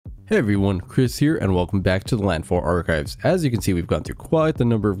Hey everyone, Chris here, and welcome back to the Landfall Archives. As you can see, we've gone through quite the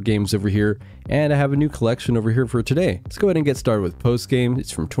number of games over here, and I have a new collection over here for today. Let's go ahead and get started with Post Game.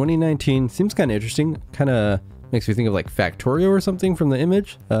 It's from 2019. Seems kind of interesting. Kind of makes me think of like Factorio or something from the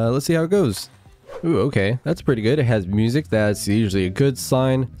image. Let's see how it goes. Ooh, okay, that's pretty good. It has music. That's usually a good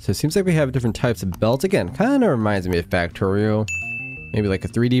sign. So it seems like we have different types of belts. Again, kind of reminds me of Factorio. Maybe like a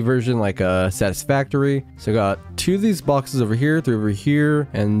 3D version, like a Satisfactory. So I got two of these boxes over here, three over here,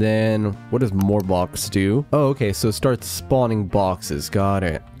 and then what does more box do? Oh, okay, so it starts spawning boxes. Got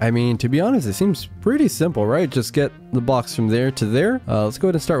it. I mean, to be honest, it seems pretty simple, right? Just get the box from there to there. Let's go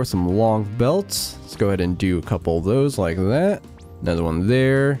ahead and start with some long belts. Let's go ahead and do a couple of those like that. Another one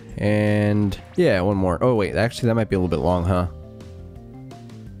there, and yeah, one more. Oh wait, actually that might be a little bit long, huh?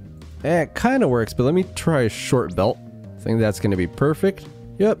 It kind of works, but let me try a short belt. I think that's going to be perfect.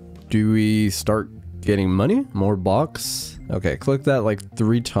 Yep. Do we start getting money? More box. Okay, click that like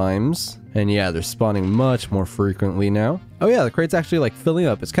 3 times. And yeah, they're spawning much more frequently now. Oh yeah, the crate's actually like filling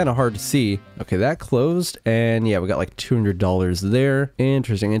up. It's kind of hard to see. Okay, that closed. And yeah, we got like $200 there.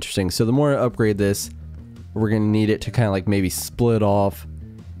 Interesting, interesting. So the more I upgrade this, we're going to need it to kind of like maybe split off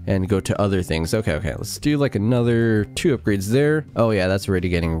and go to other things. Okay, let's do like another 2 upgrades there. Oh yeah, that's already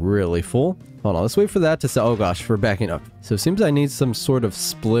getting really full. Hold on, let's wait for that to sell. Oh gosh, we're backing up. So it seems I need some sort of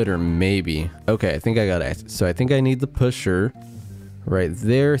splitter, maybe. Okay, I think I got it. So I think I need the pusher right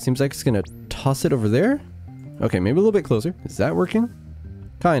there. Seems like it's gonna toss it over there. Okay, maybe a little bit closer. Is that working?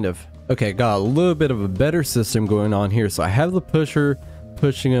 Kind of. Okay, got a little bit of a better system going on here. So I have the pusher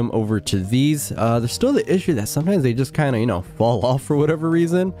pushing them over to these. There's still the issue that sometimes they just kind of, you know, fall off for whatever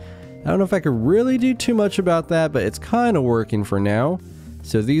reason. I don't know if I could really do too much about that, but it's kind of working for now.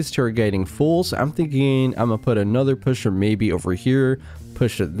 So these 2 are getting full, so I'm thinking I'm gonna put another pusher maybe over here,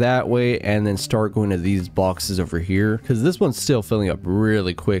 push it that way, and then start going to these boxes over here, because this one's still filling up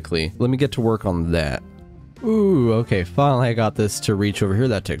really quickly. Let me get to work on that. Ooh, okay, finally I got this to reach over here.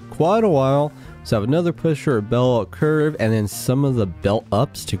 That took quite a while. So I have another pusher, a belt curve, and then some of the belt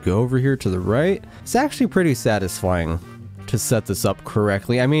ups to go over here to the right. It's actually pretty satisfying to set this up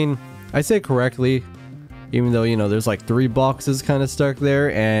correctly. I mean, I say correctly, even though, you know, there's like 3 boxes kind of stuck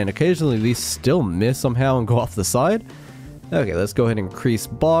there, and occasionally these still miss somehow and go off the side. Okay, let's go ahead and increase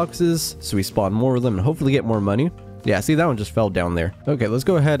boxes so we spawn more of them and hopefully get more money. Yeah, see, that one just fell down there. Okay, let's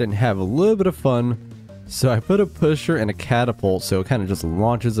go ahead and have a little bit of fun. So I put a pusher and a catapult, so it kind of just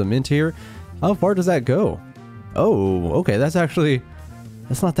launches them into here. How far does that go? Oh, okay, that's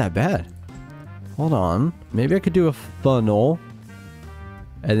not that bad. Hold on, maybe I could do a funnel,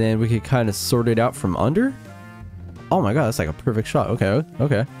 and then we could kind of sort it out from under. Oh my god, that's like a perfect shot.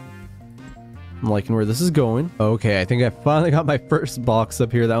 Okay. I'm liking where this is going. Okay, I think I finally got my first box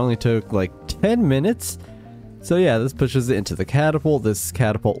up here. That only took like 10 minutes. So yeah, this pushes it into the catapult. This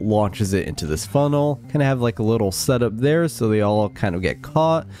catapult launches it into this funnel. Kind of have like a little setup there so they all kind of get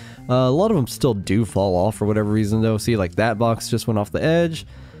caught. A lot of them still do fall off for whatever reason though. See, like that box just went off the edge.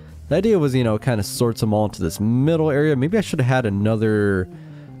 The idea was, you know, kind of sorts them all into this middle area. Maybe I should have had another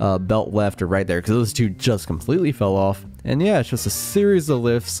belt left or right there, because those 2 just completely fell off. And yeah, it's just a series of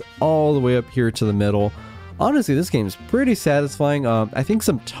lifts all the way up here to the middle. Honestly, this game is pretty satisfying. I think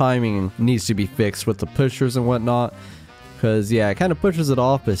some timing needs to be fixed with the pushers and whatnot, because yeah, it kind of pushes it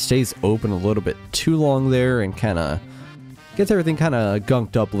off, but it stays open a little bit too long there and kind of gets everything kind of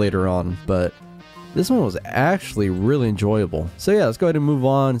gunked up later on. But this one was actually really enjoyable. So yeah, let's go ahead and move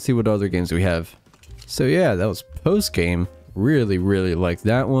on and see what other games we have. So yeah, that was Post Game. Really like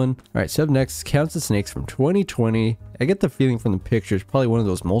that one. Alright, so up next, Counts of Snakes from 2020. I get the feeling from the pictures, probably one of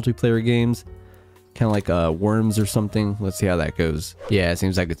those multiplayer games. Kind of like Worms or something. Let's see how that goes. Yeah, it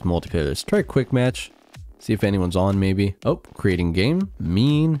seems like it's multiplayer. Let's try a quick match. See if anyone's on maybe. Oh, creating game.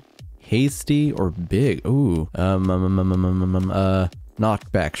 Mean, hasty, or big. Ooh.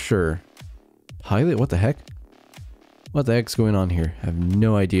 Knockback, sure. Pilot, what the heck? What the heck's going on here? I have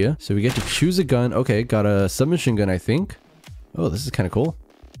no idea. So we get to choose a gun. Okay, got a submachine gun, I think. Oh, this is kind of cool.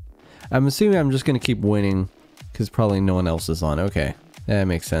 I'm assuming I'm just going to keep winning because probably no one else is on. Okay, that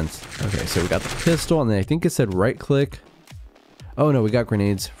makes sense. Okay, so we got the pistol, and then I think it said right click. Oh no, we got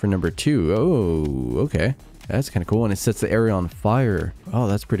grenades for number 2. Oh, okay. That's kind of cool, and it sets the area on fire. Oh,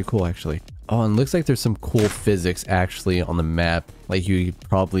 that's pretty cool, actually. Oh, and looks like there's some cool physics actually on the map. Like you could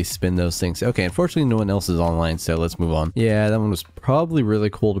probably spin those things. Okay, unfortunately no one else is online, so let's move on. Yeah, that one was probably really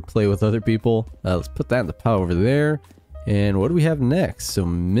cool to play with other people. Let's put that in the pile over there. And what do we have next? So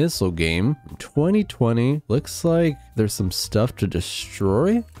Missile Game 2020. Looks like there's some stuff to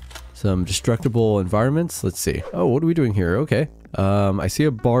destroy. Some destructible environments. Let's see. Oh, what are we doing here? Okay. I see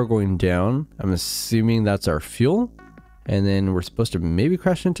a bar going down. I'm assuming that's our fuel. And then we're supposed to maybe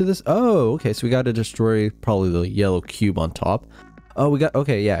crash into this. Oh, okay. So we got to destroy probably the yellow cube on top. Oh, we got,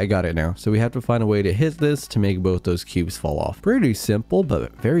 okay, yeah, I got it now. So we have to find a way to hit this to make both those cubes fall off. Pretty simple,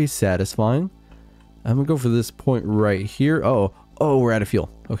 but very satisfying. I'm gonna go for this point right here. Oh, we're out of fuel.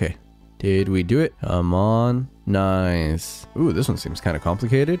 Okay, did we do it? Come on, nice. Ooh, this one seems kind of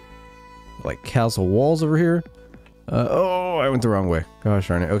complicated. Like castle walls over here. Oh, I went the wrong way. Gosh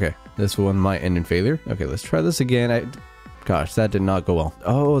darn it. Okay, this one might end in failure. Okay, let's try this again. Gosh, that did not go well.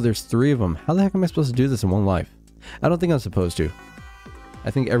 Oh, there's 3 of them. How the heck am I supposed to do this in one life? I don't think I'm supposed to. I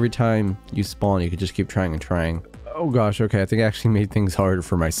think every time you spawn, you could just keep trying and trying. Oh gosh, okay, I think I actually made things harder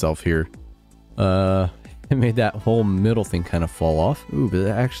for myself here. It made that whole middle thing kind of fall off. Ooh, but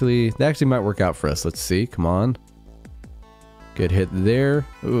that actually might work out for us. Let's see, come on. Good hit there.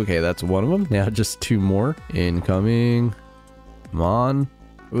 Ooh, okay, that's one of them. Now just 2 more. Incoming. Come on.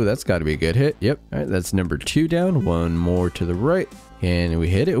 Ooh, that's got to be a good hit. Yep. All right, that's number 2 down. 1 more to the right. And we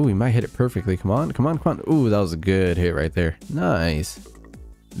hit it. Ooh, we might hit it perfectly. Come on, come on, come on. Ooh, that was a good hit right there. Nice.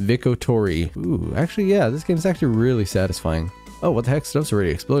 Victory. Ooh, actually, yeah, this game's actually really satisfying. Oh, what the heck? Stuff's already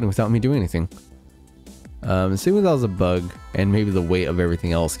exploding without me doing anything. Assuming that was a bug, and maybe the weight of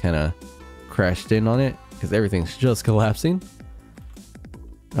everything else kind of crashed in on it, because everything's just collapsing.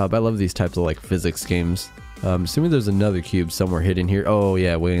 But I love these types of like physics games. Assuming there's another cube somewhere hidden here. Oh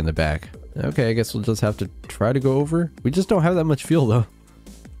yeah, way in the back. Okay, I guess we'll just have to try to go over. We just don't have that much fuel though.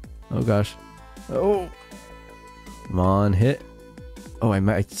 Oh gosh. Oh. Come on, hit. Oh, I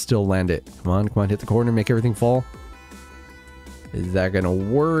might still land it. Come on, hit the corner, make everything fall. Is that gonna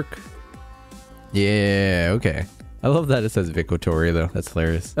work? Yeah, okay. I love that it says Victory though. That's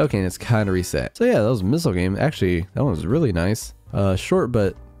hilarious. Okay, and it's kind of reset. So yeah, that was a missile game. Actually, that one was really nice. Short,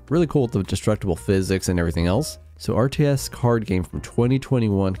 but really cool with the destructible physics and everything else. So RTS Card Game from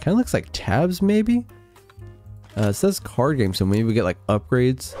 2021. Kind of looks like tabs maybe? It says card game, so maybe we get like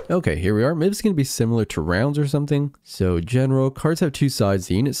upgrades. Okay, here we are. Maybe it's going to be similar to rounds or something. So general, cards have 2 sides,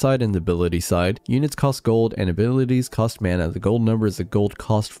 the unit side and the ability side. Units cost gold and abilities cost mana. The gold number is the gold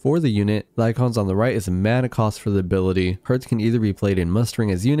cost for the unit. The icons on the right is the mana cost for the ability. Cards can either be played in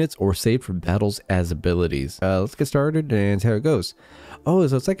mustering as units or saved for battles as abilities. Let's get started and see how it goes. Oh,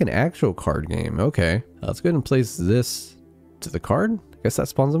 so it's like an actual card game. Okay, let's go ahead and place this to the card. I guess that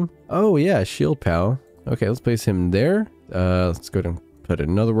spawns them. Oh yeah, shield pal. Okay, let's place him there. Let's go ahead and put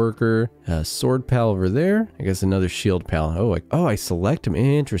another worker. Sword pal over there. I guess another shield pal. Oh, I select him.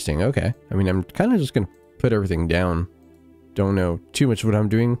 Interesting. Okay. I mean, I'm kind of just going to put everything down. Don't know too much what I'm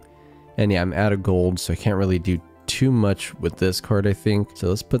doing. And yeah, I'm out of gold, so I can't really do too much with this card, I think. So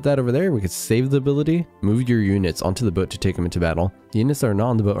let's put that over there. We could save the ability. Move your units onto the boat to take them into battle. The units that are not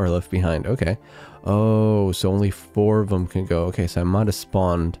on the boat are left behind. Okay. Oh, so only 4 of them can go. Okay, so I might have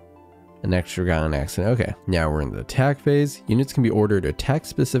spawned an extra guy on accident. Okay, now we're in the attack phase. Units can be ordered to attack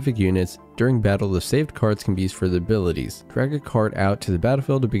specific units. During battle, the saved cards can be used for the abilities. Drag a card out to the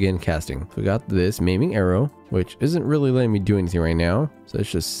battlefield to begin casting. So we got this maiming arrow, which isn't really letting me do anything right now. So let's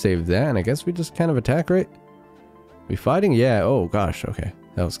just save that, and I guess we just kind of attack, right? We fighting? Yeah, oh gosh, okay.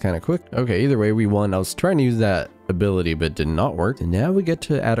 That was kind of quick. Okay, either way, we won. I was trying to use that ability, but it did not work. And now we get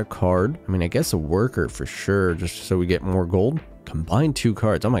to add a card. I mean, I guess a worker for sure, just so we get more gold. Combine 2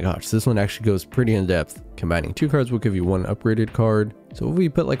 cards. Oh my gosh, this one actually goes pretty in depth. Combining 2 cards will give you 1 upgraded card. So if we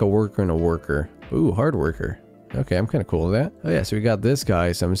put like a worker and a worker. Ooh, hard worker. Okay, I'm kind of cool with that. Oh yeah, so we got this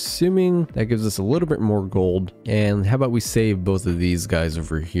guy. So I'm assuming that gives us a little bit more gold. And how about we save both of these guys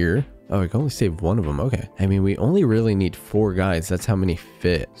over here? Oh, we can only save 1 of them. Okay. I mean, we only really need 4 guys. That's how many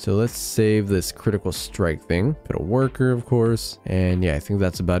fit. So let's save this critical strike thing. Put a worker, of course. And yeah, I think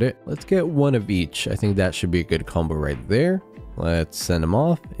that's about it. Let's get 1 of each. I think that should be a good combo right there. Let's send them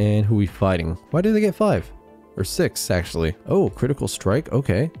off. And who are we fighting? Why did they get 5? Or 6, actually. Oh, critical strike.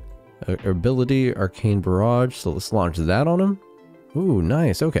 Okay. Ability, arcane barrage. So let's launch that on him. Ooh,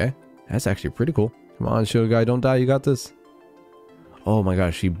 nice. Okay. That's actually pretty cool. Come on, shield guy. Don't die. You got this. Oh my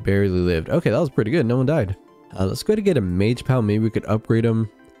gosh, he barely lived. Okay, that was pretty good. No one died. Let's go ahead and get a mage pal. Maybe we could upgrade him.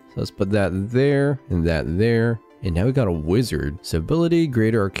 So let's put that there and that there. And now we got a wizard. So ability,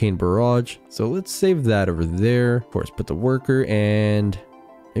 greater arcane barrage. So let's save that over there. Of course, put the worker and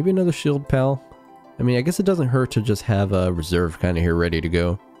maybe another shield pal. I mean, I guess it doesn't hurt to just have a reserve kind of here ready to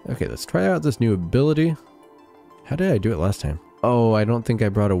go. Okay, let's try out this new ability. How did I do it last time? Oh, I don't think I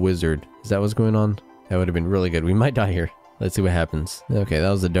brought a wizard. Is that what's going on? That would have been really good. We might die here. Let's see what happens. Okay, that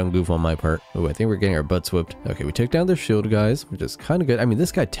was a dumb goof on my part. Oh, I think we're getting our butts whipped. Okay, we took down their shield guys, which is kind of good. I mean,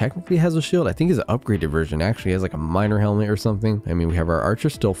 this guy technically has a shield. I think he's an upgraded version. Actually, he has like a minor helmet or something. I mean, we have our archer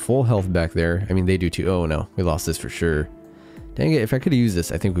still full health back there. I mean, they do too. Oh no, we lost this for sure. Dang it, if I could have used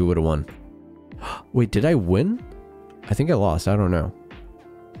this, I think we would have won. Wait, did I win? I think I lost. I don't know.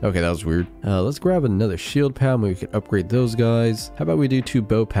 Okay, that was weird. Let's grab another shield pal. Maybe we could upgrade those guys. How about we do 2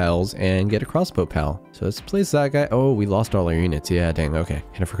 bow pals and get a crossbow pal? So let's place that guy. Oh, we lost all our units. Yeah, dang. Okay,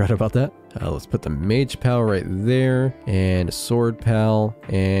 kind of forgot about that. Let's put the mage pal right there, and a sword pal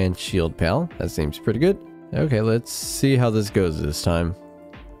and shield pal. That seems pretty good. Okay, let's see how this goes this time.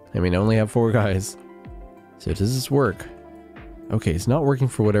 I mean, I only have 4 guys. So does this work? Okay, it's not working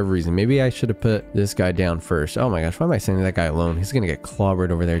for whatever reason. Maybe I should have put this guy down first. Oh my gosh, why am I sending that guy alone? He's gonna get clobbered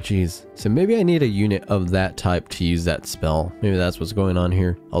over there, jeez. So maybe I need a unit of that type to use that spell. Maybe that's what's going on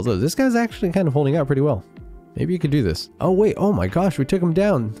here. Although this guy's actually kind of holding out pretty well. Maybe you could do this. Oh wait, oh my gosh, we took him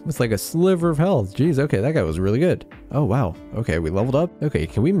down with like a sliver of health. Jeez, okay, that guy was really good. Oh wow, okay, we leveled up. Okay,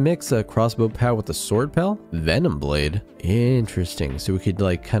 can we mix a crossbow pal with a sword pal? Venom blade. Interesting, so we could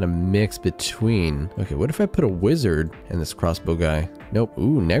like kind of mix between. Okay, what if I put a wizard in this crossbow guy? Nope,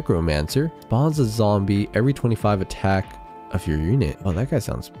 ooh, necromancer. Spawns a zombie every 25 attack of your unit. Oh, that guy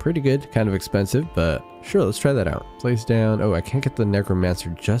sounds pretty good. Kind of expensive, but sure, let's try that out. Place down. Oh, I can't get the necromancer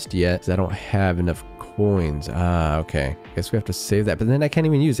just yet because I don't have enough coins. Ah, okay. Guess we have to save that, but then I can't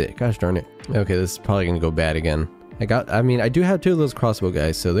even use it. Gosh darn it. Okay, this is probably gonna go bad again. I mean, I do have 2 of those crossbow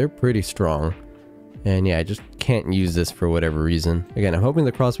guys, so they're pretty strong. And yeah, I just can't use this for whatever reason. Again, I'm hoping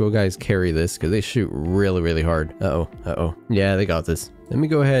the crossbow guys carry this because they shoot really, really hard. Uh-oh. Yeah, they got this. Let me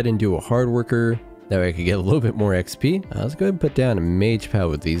go ahead and do a hard worker. That way I could get a little bit more XP. Let's go ahead and put down a mage pal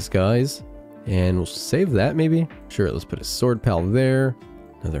with these guys. And we'll save that maybe. Sure, let's put a sword pal there.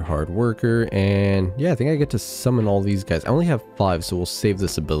 Another hard worker. And yeah, I think I get to summon all these guys. I only have 5, so we'll save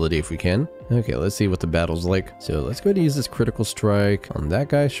this ability if we can. Okay, let's see what the battle's like. So let's go ahead and use this critical strike on that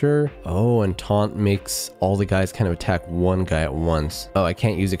guy, sure. Oh, and taunt makes all the guys kind of attack one guy at once. Oh, I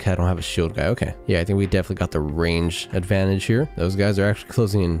can't use it because I don't have a shield guy. Okay. Yeah, I think we definitely got the range advantage here. Those guys are actually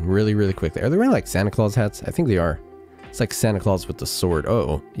closing in really, really quick. Are they wearing like Santa Claus hats? I think they are. It's like Santa Claus with the sword.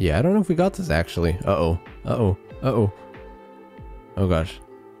 Uh-oh. Yeah, I don't know if we got this actually. Uh-oh. Uh-oh. Uh-oh. Oh gosh.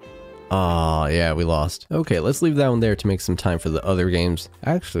 Ah, yeah, we lost. Okay, let's leave that one there to make some time for the other games.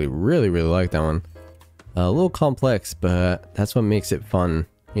 I actually really, really like that one. A little complex, but that's what makes it fun.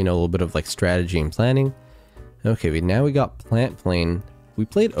 You know, a little bit of like strategy and planning. Okay, now we got Plant Plane. We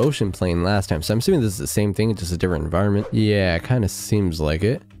played Ocean Plane last time, so I'm assuming this is the same thing, just a different environment. Yeah, it kind of seems like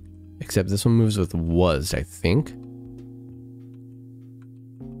it. Except this one moves with was, I think.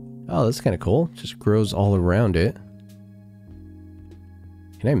 Oh, that's kind of cool. Just grows all around it.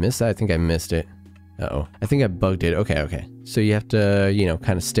 Can I miss that? I think I missed it. Uh-oh. I think I bugged it. Okay. So you have to, you know,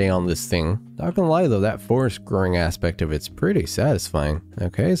 kind of stay on this thing. Not gonna lie though, that forest growing aspect of it's pretty satisfying.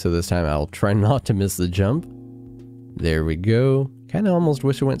 Okay, so this time I'll try not to miss the jump. There we go. Kind of almost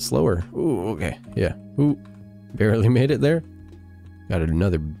wish it went slower. Ooh, okay. Yeah. Ooh. Barely made it there. Got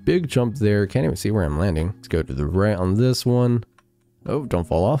another big jump there. Can't even see where I'm landing. Let's go to the right on this one. Oh, don't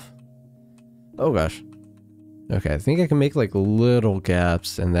fall off. Oh gosh. Okay, I think I can make like little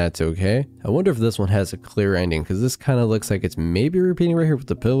gaps and that's okay. I wonder if this one has a clear ending because this kind of looks like it's maybe repeating right here with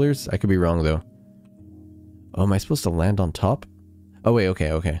the pillars. I could be wrong though. Oh, am I supposed to land on top? Oh wait, okay.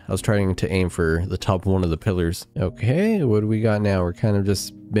 I was trying to aim for the top one of the pillars. Okay, what do we got now? We're kind of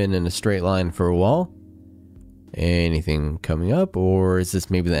just been in a straight line for a while. Anything coming up, or is this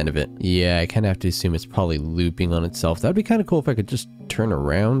maybe the end of it? Yeah, I kind of have to assume it's probably looping on itself. That'd be kind of cool if I could just turn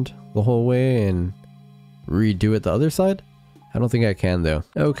around the whole way and redo it the other side. I don't think I can though.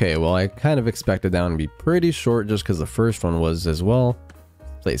 Okay, well I kind of expected that one to be pretty short just because the first one was as well.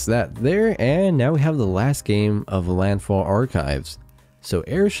 Place that there, and now we have the last game of Landfall Archives. So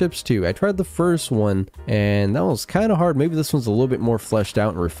Airships 2, I tried the first one and that was kind of hard. Maybe this one's a little bit more fleshed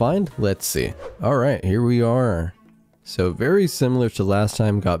out and refined. Let's see. All right, here we are. So very similar to last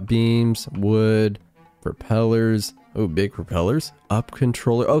time. Got beams, wood, propellers. Oh, big propellers. Up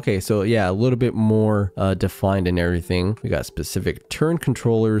controller. Okay, so yeah, a little bit more defined in everything. We got specific turn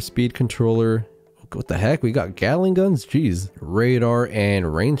controller, speed controller. What the heck? We got Gatling guns? Jeez. Radar and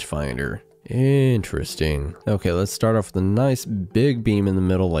rangefinder. Interesting. Okay, let's start off with a nice big beam in the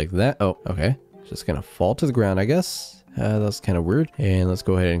middle like that. Oh, okay. Just gonna fall to the ground, I guess. That's kind of weird. And let's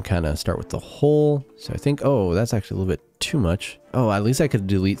go ahead and kind of start with the hole. So I think, oh, that's actually a little bit too much. Oh, at least I could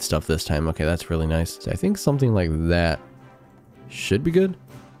delete stuff this time. Okay, that's really nice. So I think something like that should be good.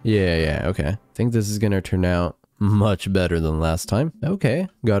 Yeah, okay. I think this is gonna turn out much better than last time. Okay,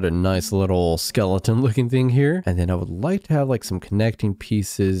 got a nice little skeleton looking thing here. And then I would like to have like some connecting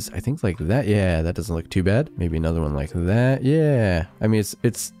pieces. I think like that. Yeah, that doesn't look too bad. Maybe another one like that. Yeah. I mean,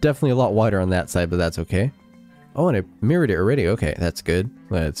 it's definitely a lot wider on that side, but that's okay. Oh, and I mirrored it already. Okay, that's good.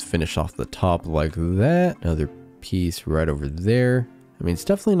 Let's finish off the top like that. Another piece right over there. I mean, it's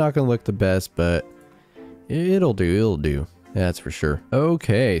definitely not going to look the best, but It'll do, it'll do. That's for sure.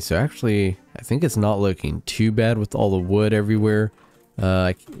 Okay, so actually, I think it's not looking too bad with all the wood everywhere.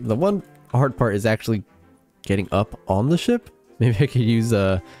 The one hard part is actually getting up on the ship. Maybe I could use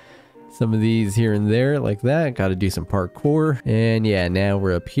some of these here and there like that. Got to do some parkour. And yeah, now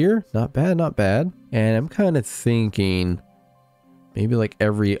we're up here. Not bad, not bad. And I'm kind of thinking maybe like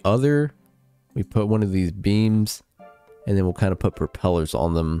every other, we put one of these beams and then we'll kind of put propellers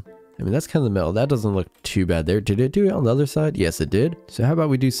on them. I mean, that's kind of the metal. That doesn't look too bad there. Did it do it on the other side? Yes, it did. So how about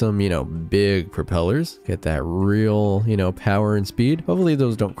we do some, you know, big propellers? Get that real, you know, power and speed. Hopefully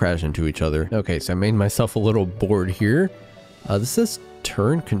those don't crash into each other. Okay, so I made myself a little board here. This says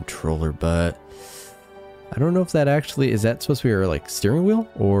turn controller, but I don't know if that actually, is that supposed to be our like steering wheel?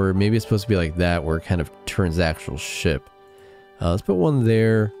 Or maybe it's supposed to be like that where it kind of turns the actual ship. Let's put one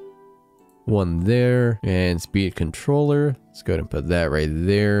there. One there, and speed controller. Let's go ahead and put that right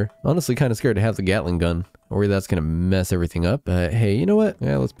there. Honestly, kind of scared to have the Gatling gun, or that's gonna mess everything up. But hey, you know what?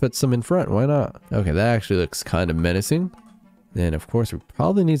 Yeah, let's put some in front. Why not? Okay, that actually looks kind of menacing. Then, of course, we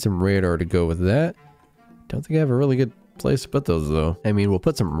probably need some radar to go with that. Don't think I have a really good place to put those, though. I mean, we'll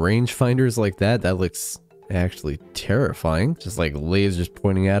put some range finders like that. That looks actually terrifying. Just like lasers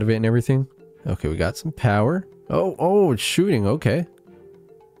pointing out of it and everything. Okay, we got some power. Oh, it's shooting. Okay.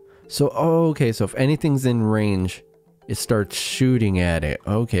 So, okay, so if anything's in range, it starts shooting at it.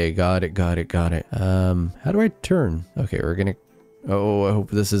 Okay, got it. How do I turn? Okay, we're gonna... Oh, I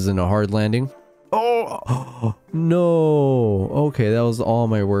hope this isn't a hard landing. Oh, no. Okay, that was all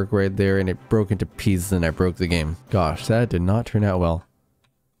my work right there, and it broke into pieces, and I broke the game. Gosh, that did not turn out well.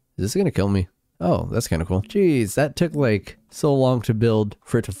 Is this gonna kill me? Oh, that's kind of cool. Jeez, that took like so long to build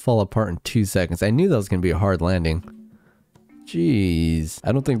for it to fall apart in 2 seconds. I knew that was gonna be a hard landing. Jeez,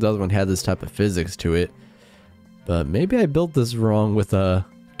 I don't think the other one had this type of physics to it, but maybe I built this wrong with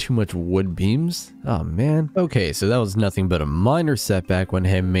too much wood beams. Oh man. Okay, so that was nothing but a minor setback. Went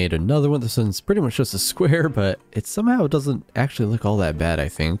ahead and made another one. This one's pretty much just a square, but it somehow doesn't actually look all that bad, I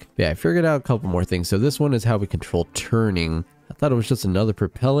think. Yeah, I figured out a couple more things. So this one is how we control turning. I thought it was just another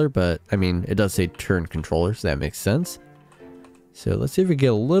propeller, but I mean, it does say turn controller, so that makes sense. So let's see if we get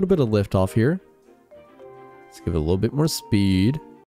a little bit of lift off here. Let's give it a little bit more speed.